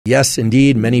Yes,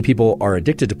 indeed, many people are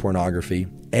addicted to pornography.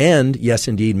 And yes,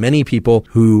 indeed, many people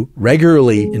who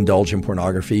regularly indulge in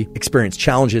pornography experience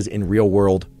challenges in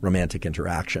real-world romantic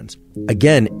interactions.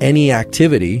 Again, any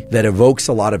activity that evokes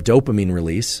a lot of dopamine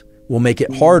release will make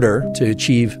it harder to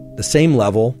achieve the same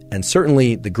level and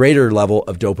certainly the greater level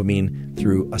of dopamine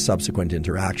through a subsequent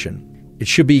interaction. It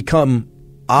should become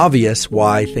obvious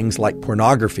why things like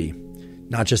pornography,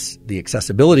 not just the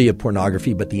accessibility of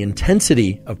pornography, but the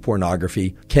intensity of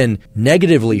pornography can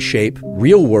negatively shape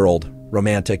real-world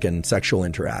romantic and sexual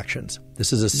interactions.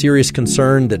 This is a serious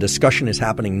concern. The discussion is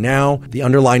happening now. The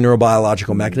underlying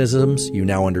neurobiological mechanisms you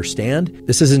now understand.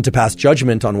 This isn't to pass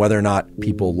judgment on whether or not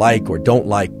people like or don't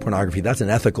like pornography. That's an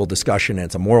ethical discussion, and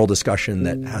it's a moral discussion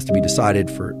that has to be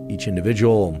decided for each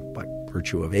individual by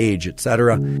virtue of age,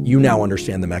 etc. You now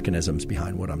understand the mechanisms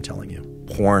behind what I'm telling you.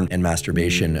 Porn and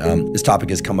masturbation. This topic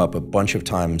has come up a bunch of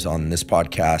times on this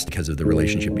podcast because of the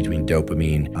relationship between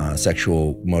dopamine,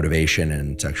 sexual motivation,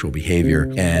 and sexual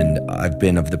behavior. And I've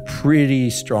been of the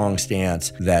pretty strong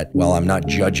stance that while I'm not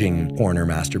judging porn or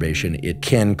masturbation, it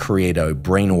can create a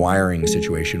brain wiring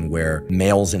situation where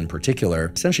males in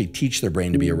particular essentially teach their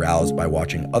brain to be aroused by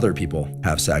watching other people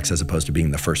have sex as opposed to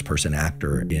being the first person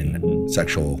actor in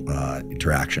sexual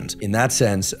interactions. In that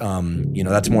sense,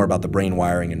 that's more about the brain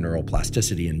wiring and neuroplasticity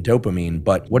and dopamine.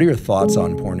 But what are your thoughts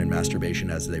on porn and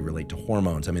masturbation as they relate to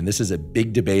hormones? I mean, this is a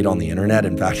big debate on the internet.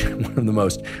 In fact, one of the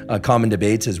most common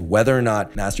debates is whether or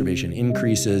not masturbation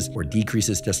increases or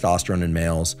decreases testosterone in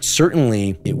males.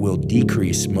 Certainly, it will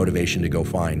decrease motivation to go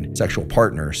find sexual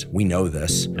partners. We know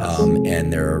this,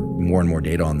 and there are more and more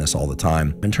data on this all the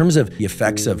time. In terms of the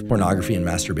effects of pornography and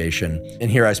masturbation,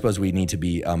 and here I suppose we need to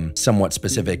be somewhat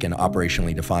specific and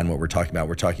operationally define what we're talking about.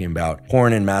 We're talking about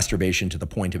porn and masturbation to the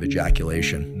point of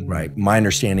ejaculation, right? My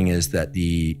understanding is that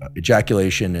the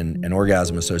ejaculation and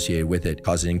orgasm associated with it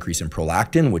causes an increase in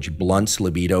prolactin, which blunts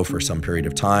libido for some period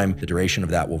of time. The duration of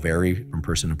that will vary from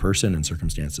person to person and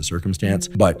circumstance to circumstance.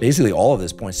 But basically all of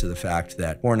this points to the fact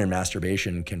that porn and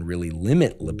masturbation can really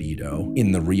limit libido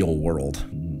in the real world.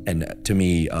 And to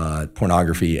me,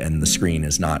 pornography and the screen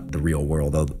is not the real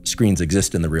world. Though screens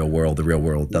exist in the real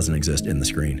world doesn't exist in the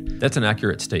screen. That's an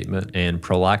accurate statement. And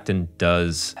prolactin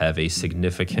does have a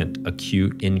significant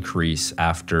acute increase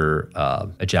after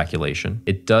ejaculation.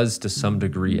 It does to some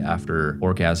degree after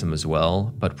orgasm as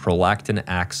well, but prolactin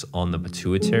acts on the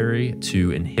pituitary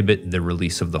to inhibit the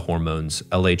release of the hormones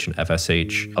LH and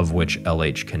FSH, of which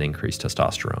LH can increase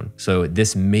testosterone. So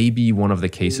this may be one of the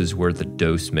cases where the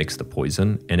dose makes the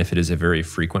poison. And if it is a very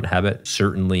frequent habit,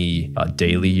 certainly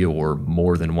daily or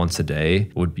more than once a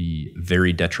day would be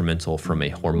very detrimental from a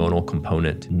hormonal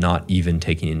component, not even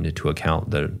taking into account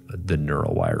the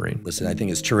neural wiring. Listen, I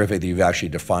think it's terrific that you've actually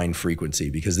defined frequency,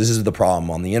 because this is the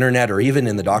problem. On the internet or even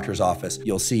in the doctor's office,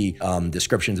 you'll see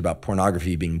descriptions about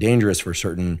pornography being dangerous for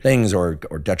certain things or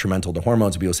detrimental to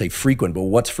hormones. People say frequent, but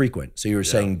what's frequent? So you're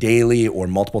saying daily or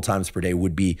multiple times per day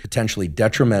would be potentially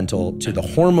detrimental to the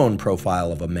hormone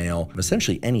profile of a male of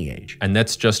essentially any age. And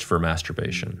that's just for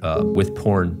masturbation. With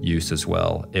porn use as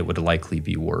well, it would likely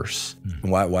be worse.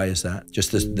 Why is that?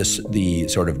 Just the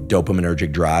sort of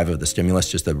dopaminergic drive of the stimulus,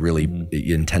 just the really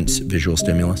intense visual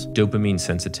stimulus? Dopamine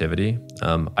sensitivity.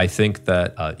 I think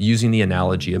that using the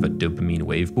analogy of a dopamine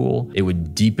wave pool, it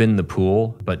would deepen the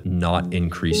pool, but not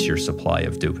increase your supply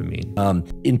of dopamine.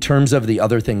 In terms of the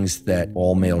other things that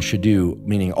all males should do,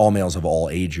 meaning all males of all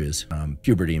ages,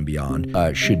 puberty and beyond,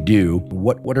 should do,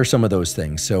 what are some of those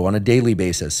things? So on a daily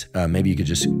basis, maybe you could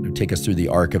just take us through the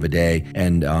arc of a day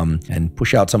and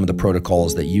push out some of the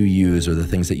protocols that you use or the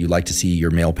things that you like to see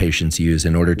your male patients use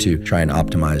in order to try and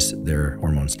optimize their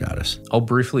hormone status. I'll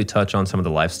briefly touch on some of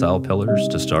the lifestyle pillars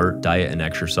to start. Diet and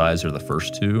exercise are the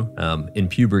first two. In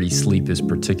puberty, sleep is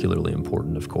particularly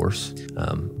important, of course.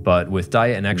 But with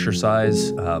diet and exercise,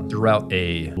 throughout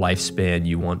a lifespan,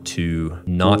 you want to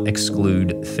not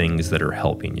exclude things that are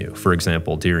helping you. For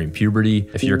example, during puberty,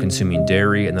 if you're consuming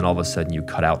dairy and then all of a sudden you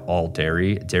cut out all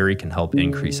dairy can help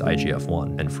increase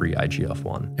IGF-1 and free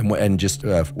IGF-1. And just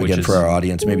again, for our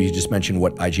audience, maybe you just mention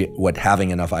what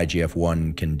having enough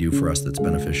IGF-1 can do for us that's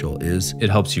beneficial is. It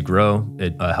helps you grow.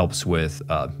 It helps with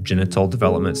genital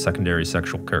development, secondary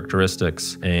sexual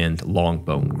characteristics, and long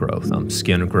bone growth,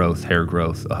 skin growth, hair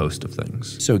growth, a host of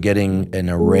things. So getting an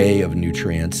array of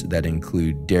nutrients that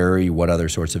include dairy, what other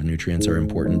sorts of nutrients are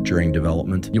important during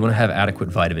development? You want to have adequate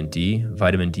vitamin D.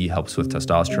 Vitamin D helps with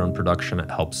testosterone production. It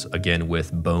helps, again,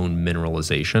 with bone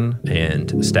mineralization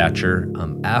and stature.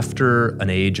 After an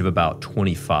age of about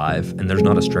 25, and there's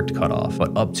not a strict cutoff,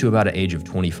 but up to about an age of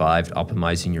 25,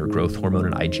 optimizing your growth hormone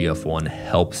and IGF-1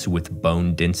 helps with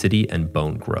bone density and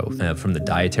bone growth. From the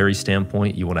dietary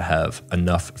standpoint, you want to have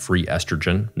enough free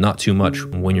estrogen, not too much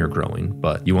when you're growing,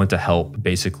 but you want to help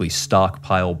basically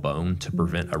stockpile bone to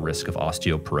prevent a risk of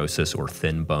osteoporosis or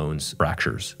thin bones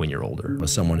fractures when you're older.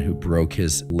 As someone who broke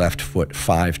his left foot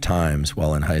 5 times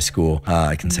while in high school,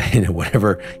 I can say that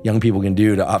whatever young people can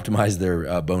do to optimize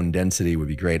their bone density would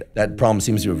be great. That problem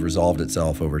seems to have resolved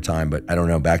itself over time, but I don't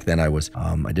know. Back then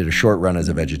I did a short run as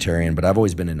a vegetarian, but I've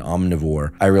always been an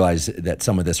omnivore. I realize that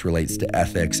some of this relates to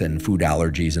ethics and food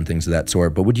allergies and things of that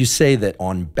sort, but would you say that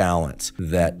on balance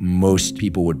that most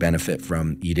people would benefit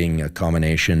from eating a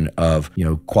combination of,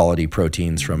 quality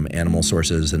proteins from animal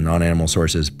sources and non-animal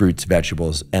sources, fruits,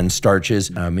 vegetables, and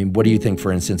starches? I mean, what do you think,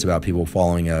 for instance, about people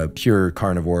following a pure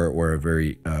carnivore or a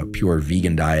very pure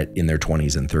vegan diet in their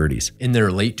 20s and 30s? In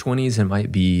their late 20s, it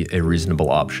might be a reasonable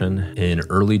option. In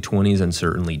early 20s and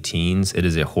certainly teens, it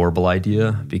is a horrible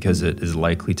idea because it is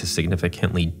likely to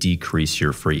significantly decrease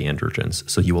your free androgens.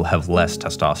 So you will have less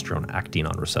testosterone acting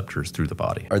on receptors through the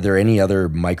body. Are there any other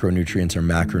micronutrients or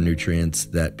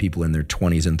macronutrients that people in their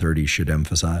 20s and 30s should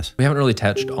emphasize? We haven't really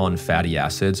touched on fatty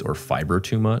acids or fiber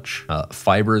too much.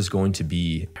 Fiber is going to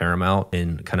be paramount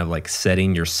in kind of like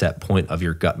setting your set point of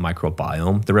your gut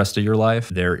microbiome the rest of your life.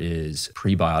 There is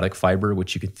prebiotic fiber,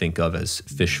 which you could think of as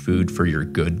fish food for your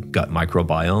good gut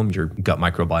microbiome. Your gut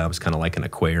microbiome is kind of like an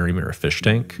aquarium or a fish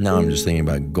tank. Now I'm just thinking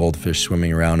about goldfish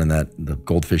swimming around and that the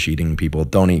goldfish eating people.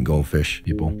 Don't eat goldfish,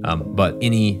 people. But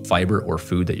any fiber or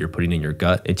food that you're putting in your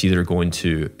gut, it's going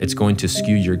to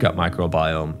skew your gut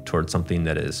microbiome towards something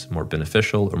that is more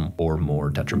beneficial or more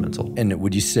detrimental. And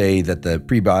would you say that the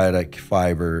prebiotic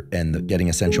fiber and getting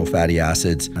essential fatty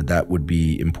acids, that would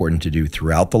be important to do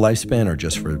throughout the lifespan or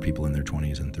just for people in their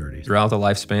 20s and 30s? Throughout the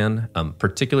lifespan,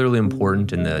 particularly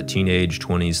important in the teenage,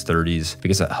 20s, 30s,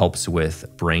 because it helps with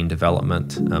brain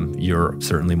development. You're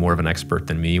certainly more of an expert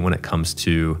than me when it comes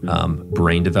to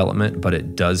brain development, but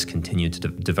it does continue to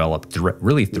develop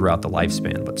really throughout the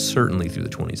lifespan, but certainly through the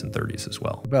 20s and 30s as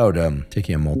well. About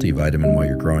taking a multivitamin while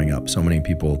you're growing up. So many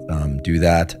people do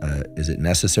that. Is it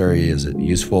necessary? Is it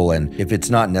useful? And if it's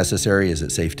not necessary, is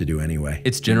it safe to do anyway?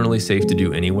 It's generally safe to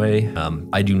do anyway.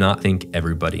 I do not think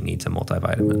everybody needs a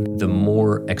multivitamin. The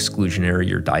more exclusionary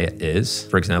your diet is,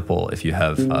 for example, if you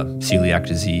have celiac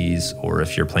disease or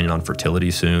if you're planning on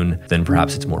fertility soon, then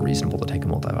perhaps it's more reasonable to take a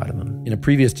multivitamin. In a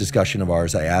previous discussion of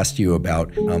ours, I asked you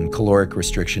about caloric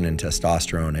restriction and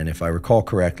testosterone. And if I recall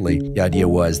correctly, the idea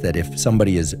was that if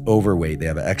somebody is overweight, they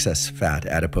have excess fat,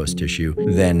 adipose tissue,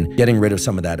 then getting rid of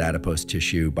some of that adipose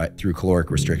tissue through caloric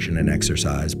restriction and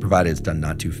exercise, provided it's done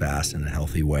not too fast in a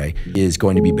healthy way, is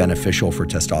going to be beneficial for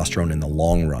testosterone in the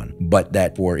long run. But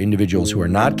that for individuals who are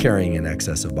not carrying an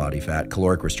excess of body fat,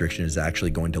 caloric restriction is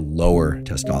actually going to lower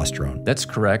testosterone. That's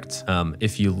correct.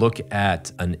 If you look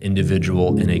at an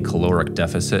individual in a caloric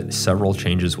deficit, several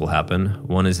changes will happen.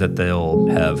 One is that they'll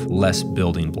have less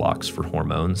building blocks for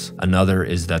hormones. Another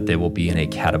is that they will be in a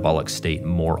catabolic state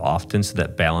more often, so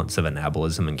that balance of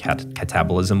anabolism and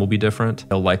catabolism will be different.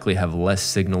 They'll likely have less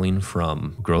signaling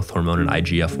from growth hormone and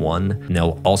IGF-1. And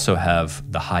they'll also have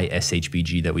the high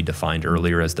SHBG that we defined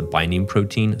earlier as the binding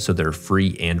protein, so their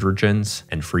free androgens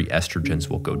and free estrogens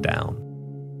will go down.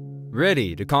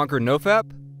 Ready to conquer NoFap?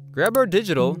 Grab our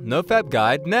digital NoFap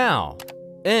guide now.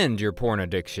 End your porn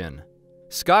addiction.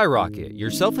 Skyrocket your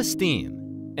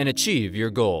self-esteem and achieve your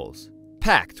goals.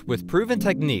 Packed with proven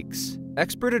techniques,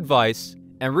 expert advice,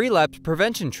 and relapse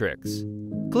prevention tricks.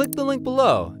 Click the link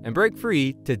below and break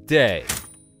free today.